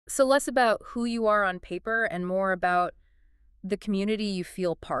So less about who you are on paper and more about the community you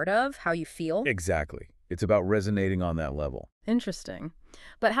feel part of, how you feel? Exactly. It's about resonating on that level. Interesting.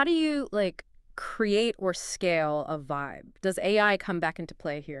 But how do you, create or scale a vibe? Does AI come back into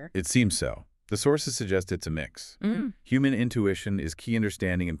play here? It seems so. The sources suggest it's a mix. Mm. Human intuition is key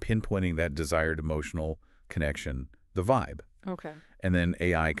understanding and pinpointing that desired emotional connection, the vibe. Okay. And then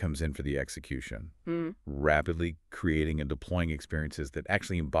AI comes in for the execution, Mm. rapidly creating and deploying experiences that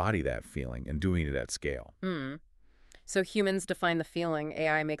actually embody that feeling and doing it at scale. Mm. So humans define the feeling,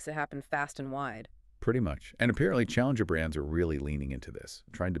 AI makes it happen fast and wide. Pretty much. And apparently challenger brands are really leaning into this,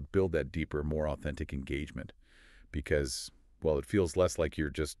 trying to build that deeper, more authentic engagement because, well, it feels less like you're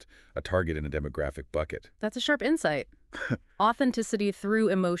just a target in a demographic bucket. That's a sharp insight. Authenticity through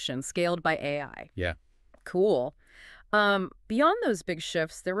emotion, scaled by AI. Yeah. Cool. Beyond those big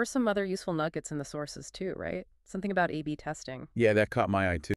shifts, there were some other useful nuggets in the sources too, right? Something about A/B testing. Yeah, that caught my eye too.